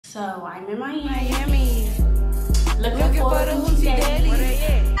So I'm in Miami. Looking for the hoochie daddy.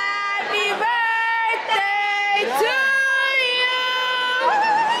 Happy birthday to you.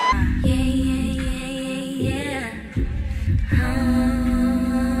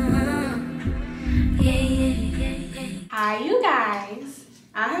 Hi, you guys.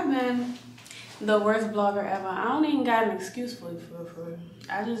 I have been the worst blogger ever. I don't even got an excuse for it.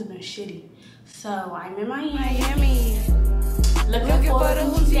 I just been shitty. So I'm in Miami. Looking for the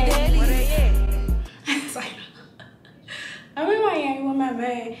hoochie daddy. I'm in Miami with my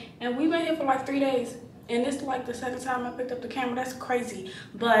man, and we've been here for like 3 days, and it's like the second time I picked up the camera. That's crazy.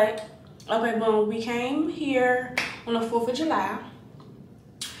 But okay, boom, we came here on the 4th of July.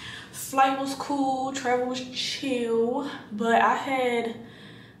 Flight was cool, travel was chill, but I had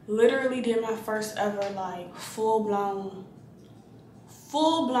literally did my first ever like full blown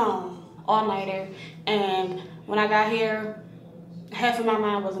all-nighter, and when I got here, half of my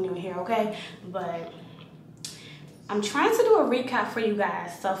mind wasn't even here, okay? But I'm trying to do a recap for you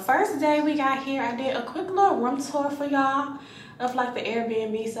guys. So first day we got here, I did a quick little room tour for y'all of like the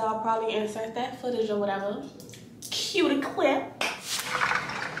Airbnb, so I'll probably insert that footage or whatever. Cue the clip.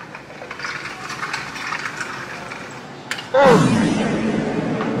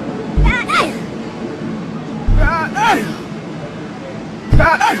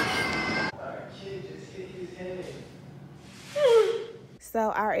 So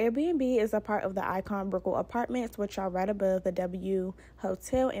our Airbnb is a part of the Icon Brickell Apartments, which are right above the W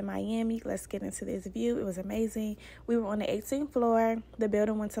Hotel in Miami. Let's get into this view. It was amazing. We were on the 18th floor. The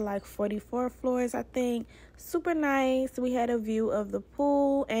building went to like 44 floors, I think. Super nice. We had a view of the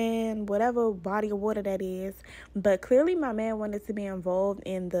pool and whatever body of water that is. But clearly my man wanted to be involved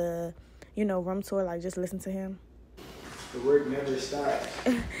in the, you know, room tour, like just listen to him. The work never stops.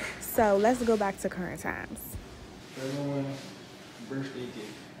 So let's go back to current times. Everyone, birthday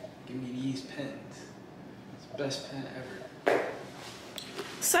gift. Give me these pens. It's the best pen ever.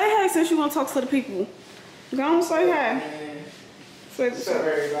 Say hi since you want to talk to the people. Go on, say hi. What's up,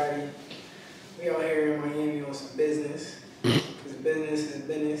 everybody? We out here in Miami on some business. Because business is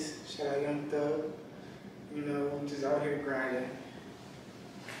business. Shout out Young Thug. You know, I'm just out here grinding.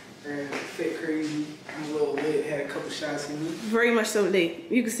 Fit crazy. I'm a little lit. Had a couple shots in me. Very much so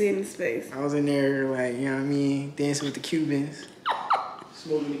lit. You can see it in his face. I was in there, like, you know what I mean, dancing with the Cubans.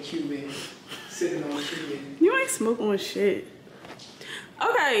 Smoking the Cubans. Sitting on Cuban. You ain't smoking on shit.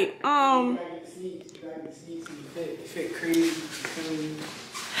 Okay, You gotta get the seats. Fit crazy. Fit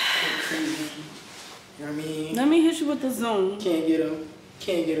crazy. You know what I mean? let me hit you with the zoom. Can't get them.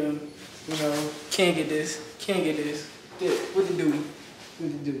 Can't get them. You know, can't get this. Can't get this. What the do?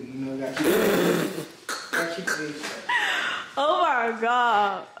 What the do? You know, gotta keep it. Oh my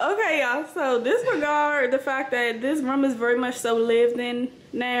god. Okay, y'all. So disregard the fact that this room is very much so lived in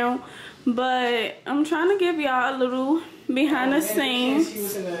now, but I'm trying to give y'all a little behind the scenes. She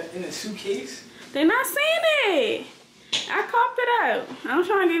was in a suitcase. They're not seeing it. I copped it out. I'm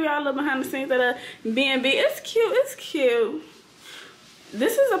trying to give y'all a little behind the scenes of the B&B. It's cute. It's cute.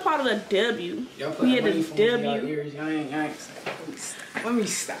 This is a part of the W. Y'all put money phones in y'all ears. Y'all ain't let me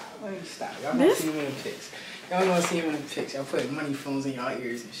stop. Y'all don't see him in the pics. Y'all don't see him in the pics. Y'all put money phones in y'all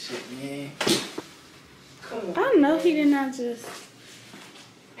ears and shit, man. Come on. I know he did not just.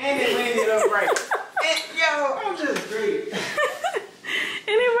 And it landed up right. Yo, I'm just great.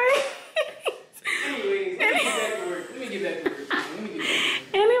 Anyways, let me get back to work.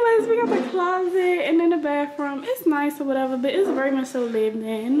 Anyways, we got the closet and then the bathroom. It's nice or whatever, but it's very much so lived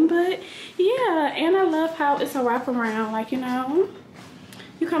in. But yeah, and I love how it's a wraparound. Like, you know,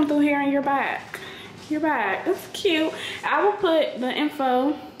 you come through here and you're back. It's cute. I will put the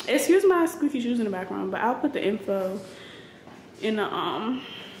info. Excuse my squeaky shoes in the background, but I'll put the info in the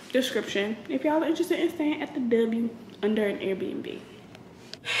description if y'all are interested in staying at the W under an Airbnb.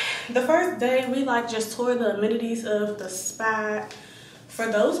 The first day we like just toured the amenities of the spot. For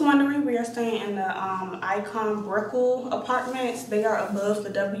those wondering, we are staying in the Icon Brickell Apartments. They are above the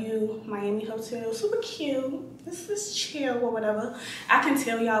W Miami Hotel. Super cute. This is chill or whatever. I can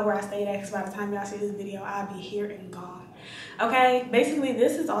tell y'all where I stayed at because by the time y'all see this video, I'll be here and gone. Okay, basically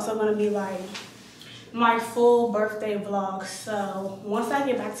this is also going to be like my full birthday vlog. So once I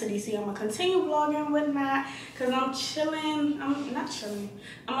get back to DC, I'm going to continue vlogging and whatnot because I'm chilling. I'm not chilling.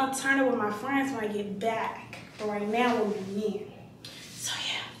 I'm going to turn it with my friends when I get back. But right now, we're in. So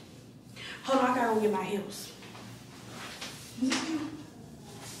yeah. Hold on, I gotta go get my heels.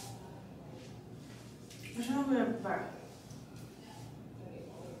 What's wrong with everybody?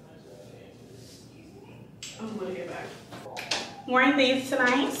 I'm gonna get back. Wearing these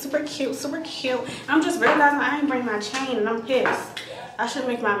tonight. Super cute, super cute. I'm just realizing I ain't bring my chain and I'm pissed. I should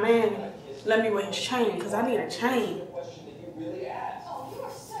make my man let me wear his chain because I need a chain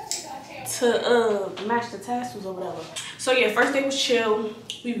to match the tassels or whatever. So yeah, first day was chill.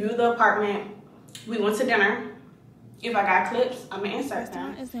 We viewed the apartment. We went to dinner. If I got clips, I'm gonna insert them.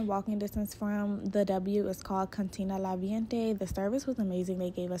 Restaurant is in walking distance from the W. It's called Cantina La Viente. The service was amazing.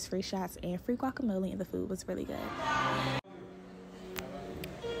 They gave us free shots and free guacamole, and the food was really good.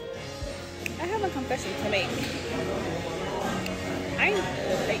 I have a confession to make. I ain't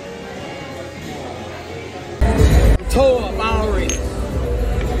fake. Tore up already.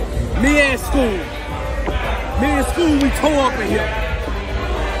 Me and school, we tore up in here.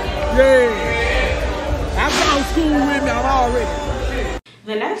 Yeah. I found school with me, I'm already.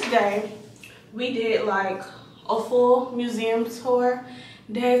 The next day, we did like a full museum tour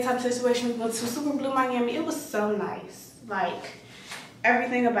day type situation. We went to Super Blue Miami. It was so nice. Like,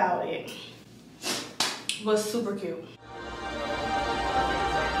 everything about it was super cute.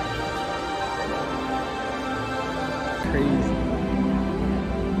 Crazy.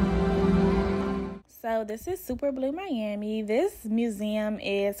 So this is Super Blue Miami. This museum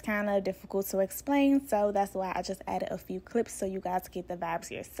is kind of difficult to explain, so that's why I just added a few clips so you guys get the vibes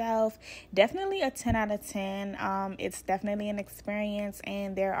yourself. Definitely a 10 out of 10. It's definitely an experience,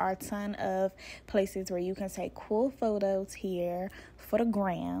 and there are a ton of places where you can take cool photos here for the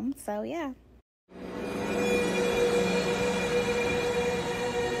gram. So yeah.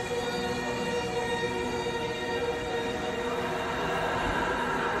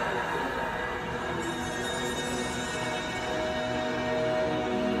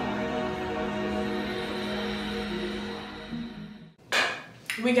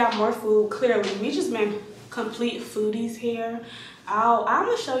 We got more food. Clearly, we just been complete foodies here. I'm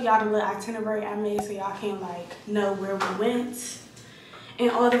gonna show y'all the little itinerary I made so y'all can like know where we went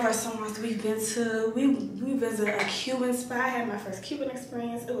and all the restaurants we've been to. We visited a Cuban spot. I had my first Cuban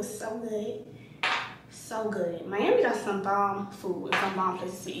experience. It was so good. So good. Miami got some bomb food and some bomb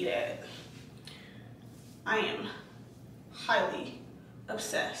places to eat at. I am highly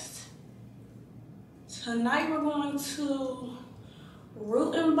obsessed. Tonight we're going to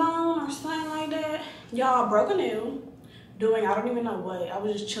Root and Bone or something like that. Y'all, broke a nail. Doing I don't even know what. I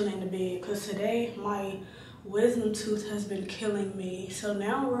was just chilling in the bed because today my wisdom tooth has been killing me. So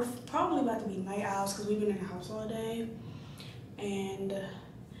now we're probably about to be night owls because we've been in the house all day. And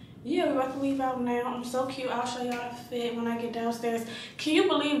yeah, we're about to leave out now. I'm so cute. I'll show y'all the fit when I get downstairs. Can you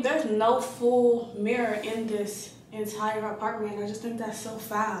believe there's no full mirror in this entire apartment? I just think that's so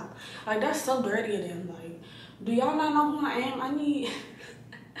foul. Like, that's so dirty of them. Like, do y'all not know who I am?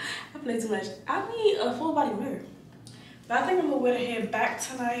 I play too much. I need a full body mirror. But I think I'm gonna wear the hair back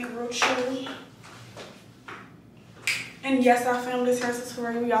tonight, real chill. And yes, I filmed this hair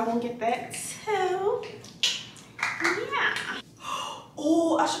tutorial. Y'all gonna get that too. Yeah.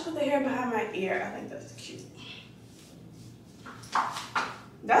 Oh, I should put the hair behind my ear. I think that's cute.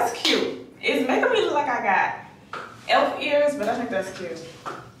 That's cute. It's making me look like I got elf ears, but I think that's cute.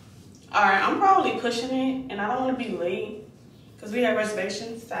 All right, I'm probably pushing it, and I don't want to be late because we have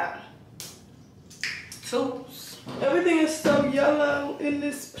reservations. So, tools. Everything is so yellow in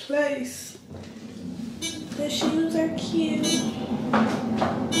this place. The shoes are cute.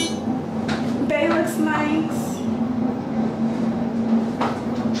 Bay looks nice.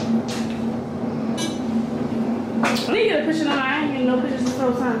 I need to get a picture of my. I ain't getting no pictures this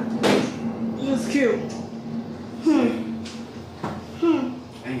whole time. It's cute.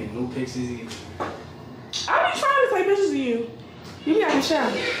 I ain't getting no pictures either. I be trying to take pictures of you. You got to show.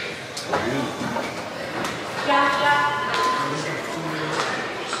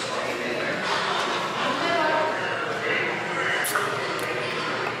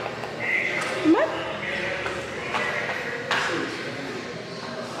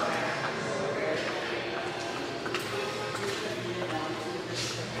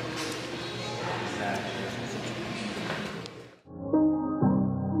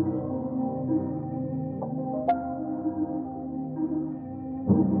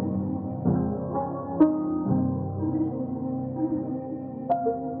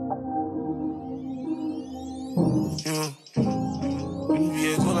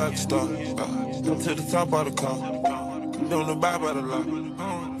 Come to the top of the car. Don't know by the law.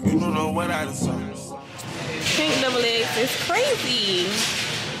 You don't know what I saw. Pink double eggs is crazy.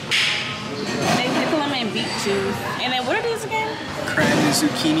 They pickle them in beet juice. And then what are these again? Crab and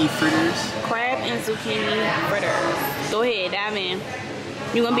zucchini fritters. Crab and zucchini fritters. Go ahead, dive in.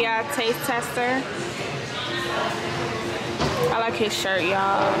 You gonna be our taste tester? I like his shirt,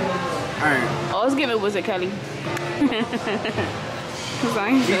 y'all. Alright. Oh, it's giving Wizard Kelly. Cause I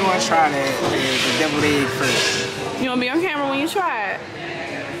ain't We gonna try the deviled egg first. You wanna be on camera when you try it?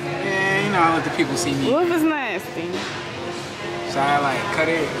 Yeah, you know, I let the people see me. What if it's nasty? So I like cut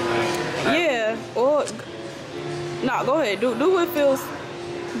it. Yeah. Or no, go ahead. Do what feels.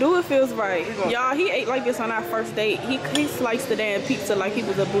 Do what feels right. Y'all, he ate like this on our first date. He sliced the damn pizza like he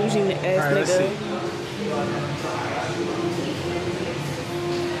was a bougie ass nigga.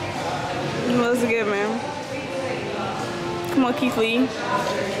 What's good, man? Come on, Keith Lee.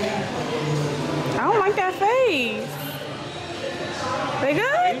 I don't like that face. They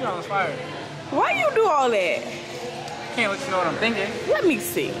good? You know it's fire. Why you do all that? Can't let you know what I'm thinking. Let me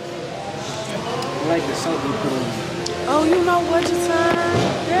see. I like the soap you put on. Oh, you know what, Jaterra?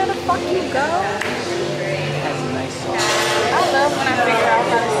 Where the fuck you go? It has a nice sauce. I love when I figure out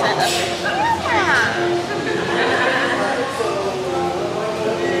how to set up.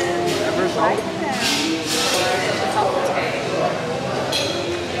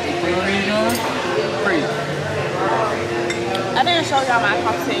 I didn't show y'all my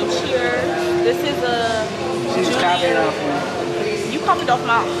cocktail. Cheers. This is a Julia. You copied off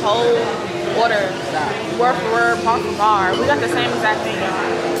my whole order. Word for word, bar for bar. We got the same exact thing, y'all.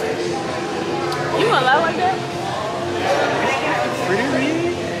 You gonna love like that?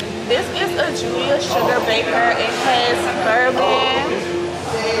 This is a Julia Sugar Baker. It has bourbon,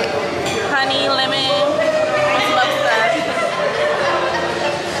 honey, lemon, smoked stuff.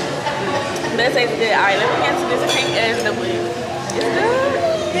 This tastes good. Alright, let me get into this pink as the wing. It's good.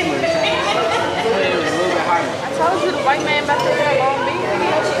 I told you the white man back there had a long beard.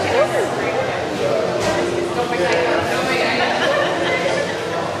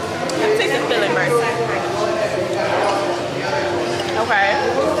 Let's taste the filling first. Okay.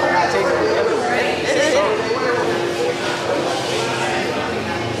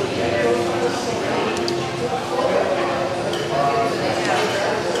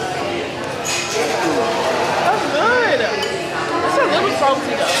 That's good. It's a little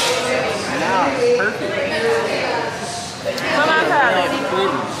salty though. Nah, it's perfect. Come on, Kylie.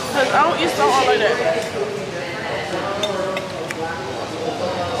 Because I don't eat salt all like that.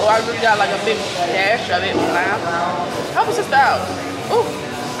 Oh, I really got like a big dash of it. How was this out? Ooh,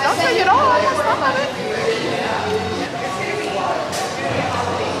 don't take it all. I got some of it.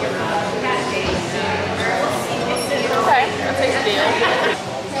 Okay, I'll take the deal.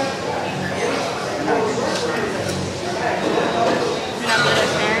 You're not good at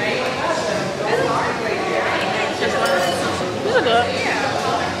sharing? Just one. These are good.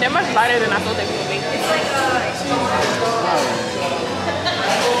 They're much lighter than I thought they would be. It's like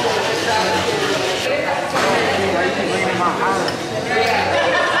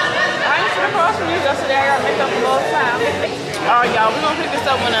I ain't sitting across from you yesterday. I got makeup all the time. Alright, y'all, we're gonna pick this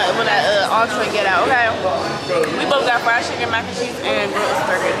up when that entree get out, okay? We both got fried chicken, mac and cheese, and grilled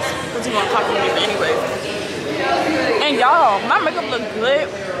asparagus. Because we gonna compliment me anyway. And y'all, my makeup look good.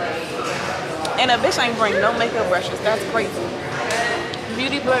 And a bitch ain't bring no makeup brushes. That's crazy.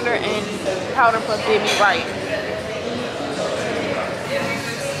 Beauty blender and powder puff did me right.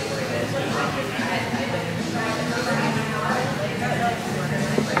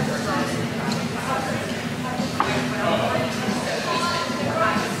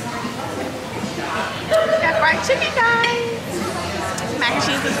 Got fried chicken, guys. Mac and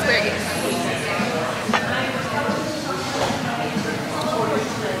cheese and asparagus.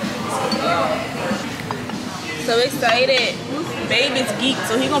 So excited. Babe is geek,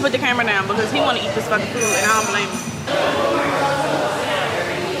 so he gonna put the camera down because he wanna eat this fucking food, and I don't blame him.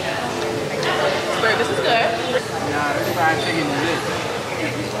 Asparagus is good. Nah, this fried chicken is good.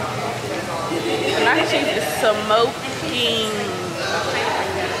 The mac and cheese is smoking.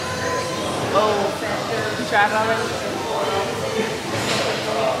 Oh, you tried it already?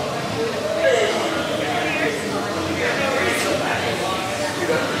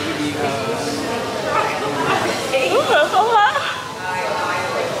 Ooh, that's so hot.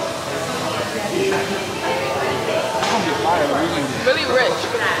 Really rich.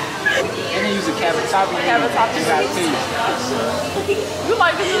 And they use a cavatappi. Cavatappi. You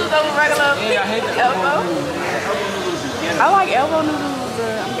like the noodles over regular? Yeah, I hate the elbow noodles. I like elbow noodles.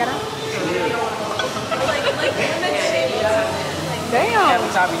 I'm gonna. Damn.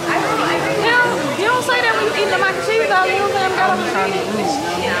 Cavatappi noodles. You don't say that when you eat the mac and cheese, though. You don't say I'm I'm just trying to gonna. eat.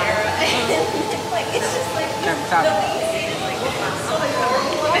 Cavatappi.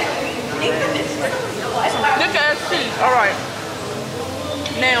 Look at cheese. All right.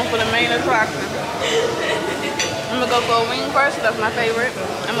 Now for the main attraction. I'm gonna go for a wing first. That's my favorite.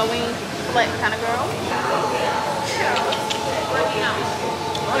 I'm a wing flat kind of girl.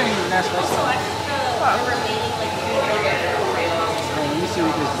 I ain't even that special. should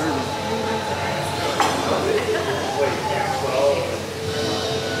eat this burger.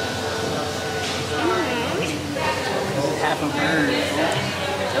 Half a bird.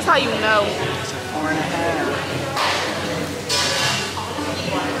 That's how you know. It's a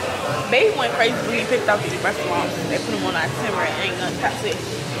 4.5. Babe went crazy when he picked out these restaurants. They put them on our itinerary. Ain't nothing past it.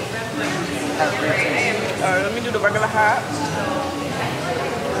 Alright, let me do the regular hot.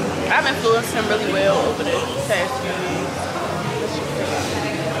 I've influenced him really well over the past few years.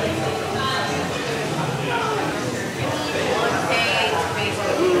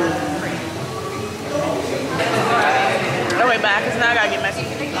 Oh wait, back, cause now I gotta get messy.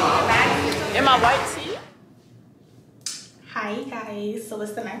 In my white tee. Hi guys, so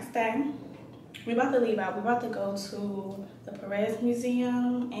it's the next day. We're about to leave out. We're about to go to the Perez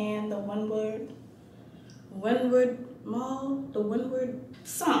Museum and the Wynwood Mall, the Wynwood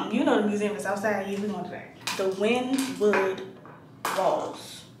something. You know the museum is outside. Yeah, we're going to that. The Wynwood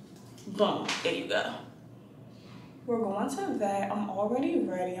Walls. Boom, there you go. We're going to that. I'm already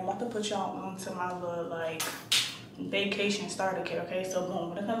ready. I'm about to put y'all onto my little like vacation starter kit, okay? So boom,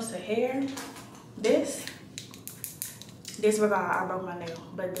 when it comes to hair, this regard, I broke my nail,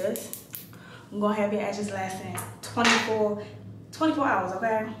 but this, I'm gonna have your edges lasting 24 hours,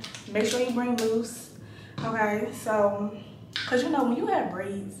 okay? Make sure you bring loose, okay? So, cause you know, when you have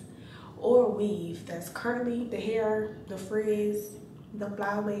braids or weave that's curly, the hair, the frizz, the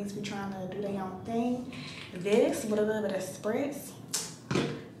flyaways be trying to do their own thing. This with a little bit of spritz,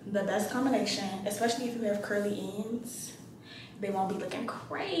 the best combination, especially if you have curly ends. They won't be looking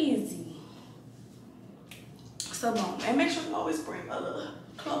crazy. So boom, and make sure you always bring a little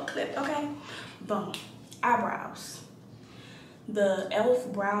claw clip, okay? Boom, eyebrows. The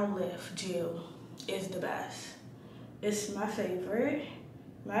e.l.f. Brow Lift Gel is the best. It's my favorite.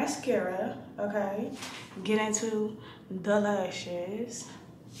 Mascara, okay? Get into the lashes.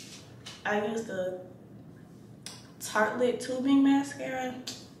 I use the Tartelette Tubing Mascara,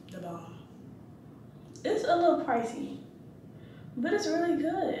 the bomb. It's a little pricey, but it's really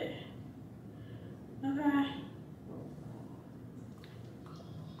good, okay?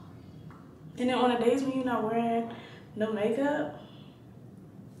 And then on the days when you're not wearing no makeup,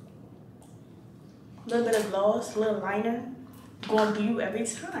 a little bit of gloss, a little liner, gonna do you every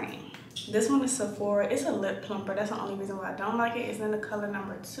time. This one is Sephora. It's a lip plumper. That's the only reason why I don't like it. It's in the color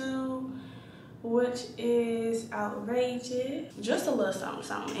number 2, which is outrageous. Just a little something,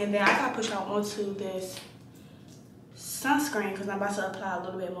 something. And then I gotta push y'all onto this sunscreen because I'm about to apply a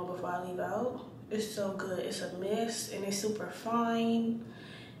little bit more before I leave out. It's so good. It's a mist and it's super fine.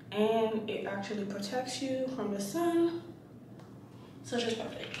 And it actually protects you from the sun. So just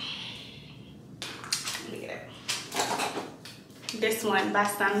perfect. Let me get it. This one by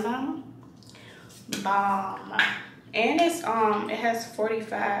Sunbomb. Bomb. And it's it has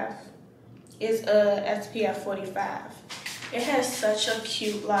 45. It's a SPF 45. It has such a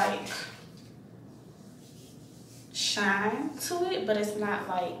cute like shine to it, but it's not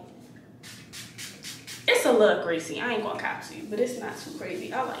like, it's a little greasy. I ain't gonna cop to you, but it's not too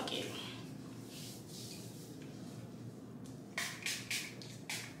crazy. I like it.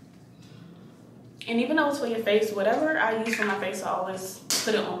 And even though it's for your face, whatever I use for my face, I always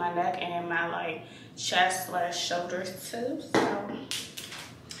put it on my neck and my like chest / shoulders too. So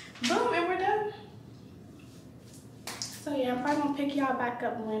boom, and we're done. So yeah, I'm probably gonna pick y'all back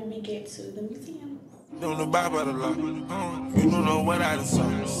up when we get to the museum. Don't know about the law. You don't know what I done saw.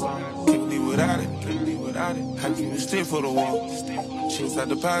 Kick me without it, kick me without it. How can you stick for the wall? Chase out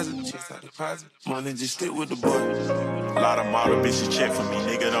deposit, chase out deposit. Money just stick with the boy. A lot of model bitches check for me.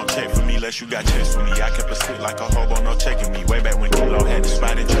 Nigga don't check for me unless you got checks for me. I kept a stick like a hobo, no checking me. Way back when Kilo had the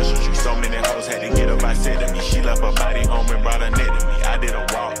spot in Church Street. So many hoes had to get up, I said to me. She left her body home and brought her neck to me. I did a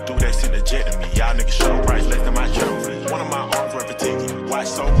walk through that shit to jet to me. Y'all niggas show price less than my trophy. One of my arms were fatigued. Watch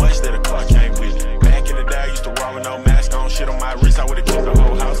so much that a car came with it. Back in the day, I used to walk with no mask on. Shit on my wrist, I would've kept the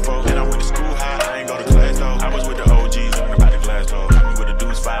whole house full. Then I went to school high, I ain't go to class though. I was with the OGs, learning about the glass though. Got me with the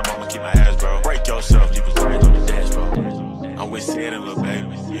dudes, 5 mama, keep my ass bro. Break yourself, you was brains on the dance floor. I'm with Sid and Lil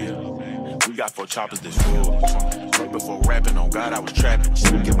Baby, yeah. We got 4 choppers that's full. Right before rapping, on God, I was trapping.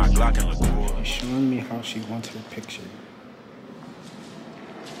 She get my Glock and look cool. She's showing me how she wants her picture.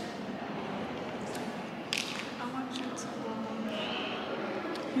 I want you to,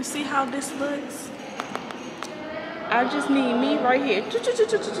 you see how this looks? I just need me right here.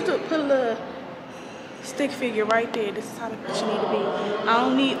 Put a little stick figure right there. This is how the picture need to be. I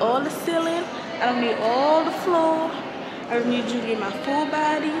don't need all the ceiling. I don't need all the floor. I just need you to get my full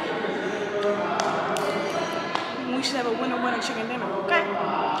body. We should have a winner chicken dinner, okay?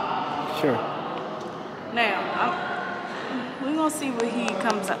 Sure. Now, we're gonna see what he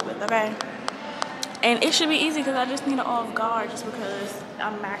comes up with, okay? And it should be easy because I just need an off guard just because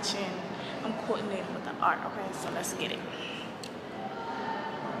I'm matching, I'm coordinating with the art, okay? So let's get it.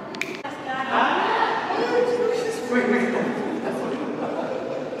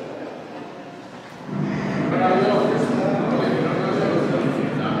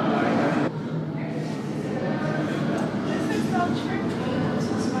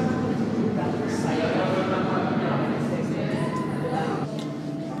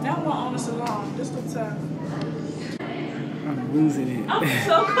 I'm losing it. I'm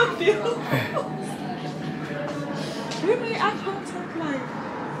so confused. Really, I can't talk like.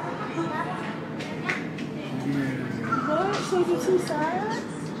 What? So the two sides?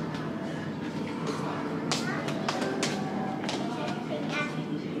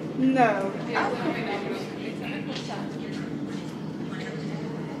 No.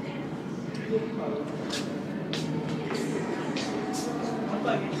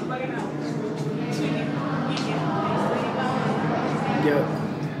 Yo,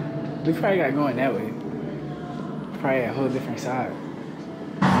 we probably got going that way. Probably a whole different side.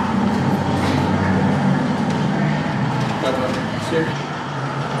 Sure.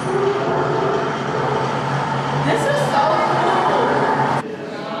 This is so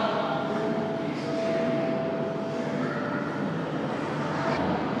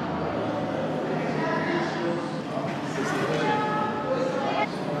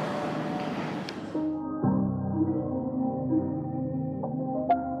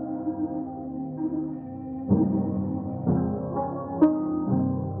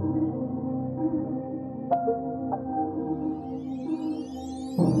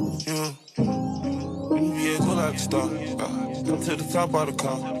Stop to the top of the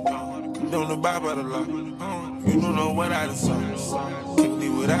car. Don't abide by the law. You don't know what I done saw. Can't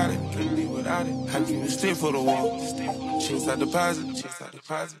leave without it. How can you stick for the wall? Chase out deposit.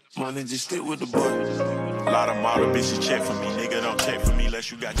 Money just stick with the boy. A lot of model bitches check for me. Nigga don't check for me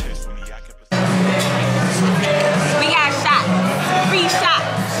unless you got checks for me. We got shots. Free shots.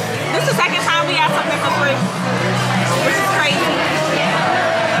 This is the second time we got something for free. Which is crazy.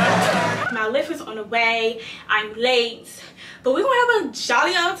 My lift is on the way. I'm late. But we're gonna have a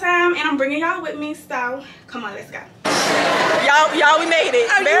jolly old time and I'm bringing y'all with me. So come on, let's go. Y'all, we made it.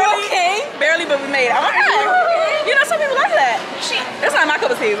 Are barely, you okay? Barely, but we made it. Oh my God. Okay? You know, some people like that. It's not my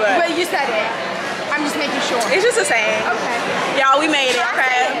cup of tea, but. But you said it. I'm just making sure. It's just the same. Okay. Y'all, we made it,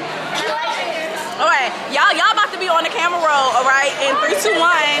 okay? Alright, y'all about to be on the camera roll, alright? In 3, 2, 1.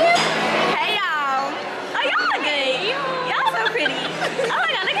 Hey, y'all. Oh, y'all look good. Y'all so pretty. Oh my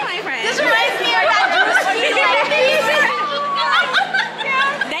God, look at my friend. This reminds me of that juice.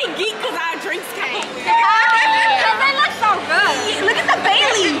 They geek because our drinks came. Because they look so good. Look at the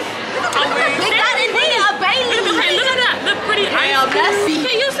Bailey. They got in there a Bailey. Look at that. Look pretty. I am messy.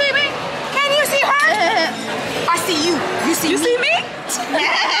 Can you see me? Can you see her? I see you. You see me? See me?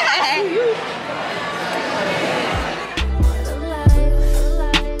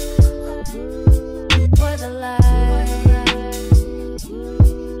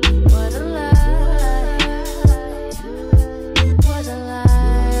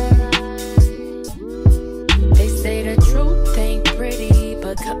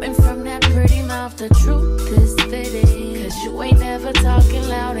 Coming from that pretty mouth, the truth is fitting. Cause you ain't never talking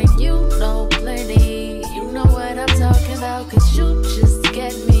loud and you know plenty. You know what I'm talking about, cause you just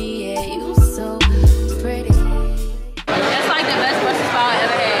get me. Yeah, you so pretty. That's like the best breakfast spot I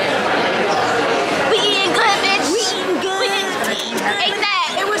ever had. We eating good, bitch. We eating good. Ain't that?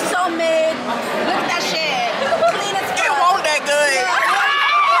 It was so mid. Look at that shit. Clean as fuck. It won't that good.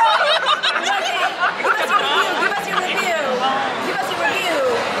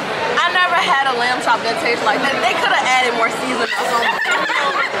 Had a lamb chop that tastes like that. They could have added more seasoning or something.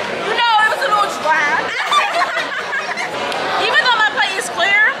 You know, it was a little dry. Even though my plate is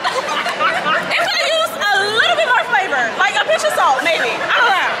clear, it could have used a little bit more flavor. Like a pinch of salt, maybe. I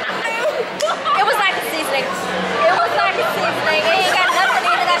don't know. It was like a seasoning. It was like a seasoning. It ain't got nothing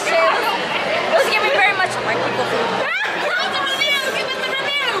into that shit. It was giving very much white people food. Give us the review. Give us the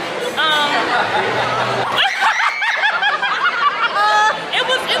review. It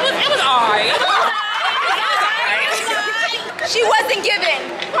was alright. She wasn't given.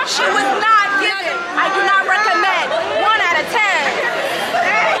 She was not given. I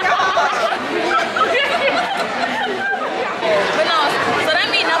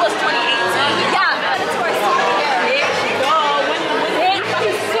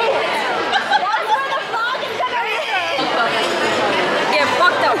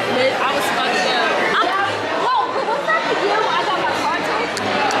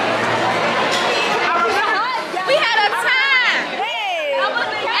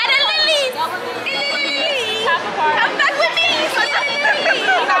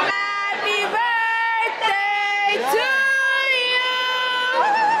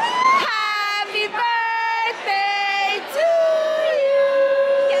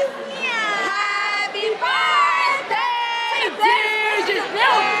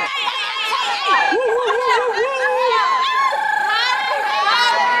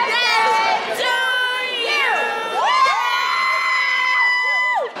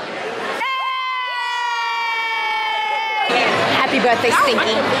birthday,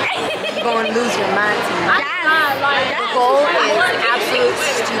 Stinky. You're going to lose your mind tonight. The goal is absolute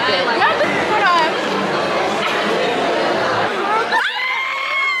stupid. Hold on.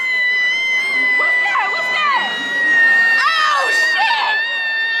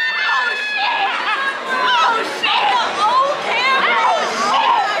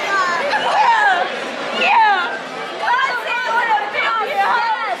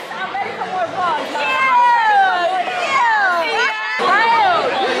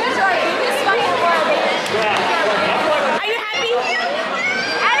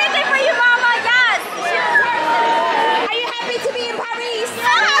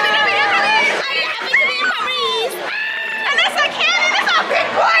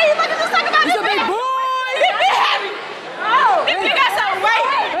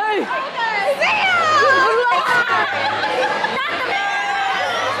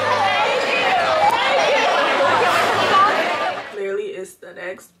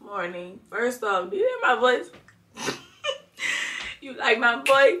 Morning. First off, do you hear my voice? You like my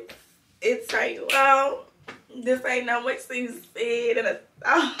voice? It's right now. This ain't no much things said and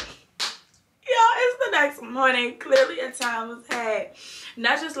y'all, it's the next morning. Clearly a time was had.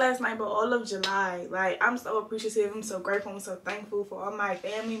 Not just last night, but all of July. Like, I'm so appreciative. I'm so grateful. I'm so thankful for all my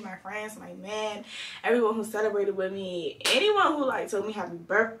family, my friends, my man, everyone who celebrated with me, anyone who like told me happy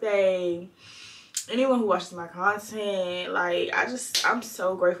birthday, anyone who watches my content. Like, I'm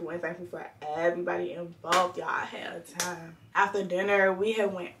so grateful and thankful for everybody involved. Y'all had a time. After dinner, we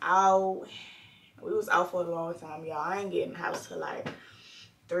had went out. We was out for a long time, y'all. I ain't getting in the house till like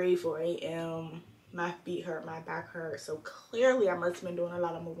 3-4 a.m. My feet hurt, my back hurt, so clearly I must have been doing a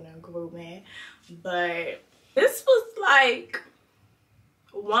lot of moving and grooving. But this was like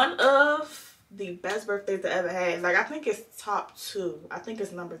one of the best birthdays I ever had. Like, I think it's top 2. I think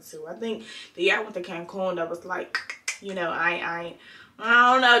it's number 2. I think the year I went to Cancun, that was like, you know, I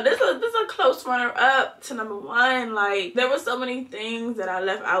don't know. This is a close runner up to number 1. Like, there were so many things that I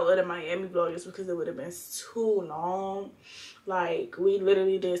left out of the Miami vlog just because it would have been too long. Like, we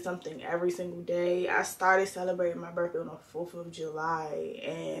literally did something every single day. I started celebrating my birthday on the 4th of July,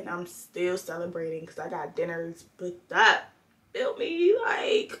 and I'm still celebrating because I got dinners booked up. Feel me?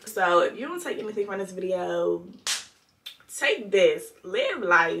 Like, so if you don't take anything from this video, take this. Live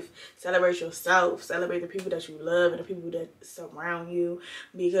life. Celebrate yourself. Celebrate the people that you love and the people that surround you,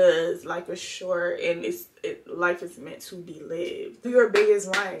 because life is short and life is meant to be lived. Do your biggest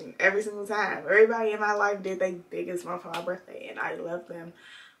one every single time. Everybody in my life did their biggest one for my birthday, and I love them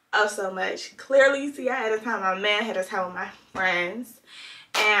oh so much. Clearly, see, I had a time. My man had a time with my friends.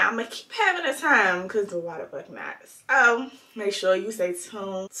 And I'm gonna keep having a time because why the fuck not? So make sure you stay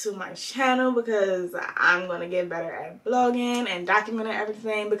tuned to my channel, because I'm gonna get better at vlogging and documenting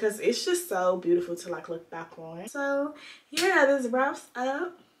everything, because it's just so beautiful to like look back on. So yeah, this wraps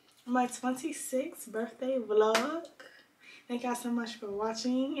up my 26th birthday vlog. Thank y'all so much for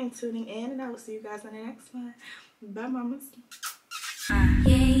watching and tuning in, and I will see you guys in the next one. Bye, mamas.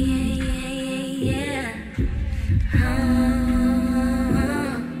 Yeah.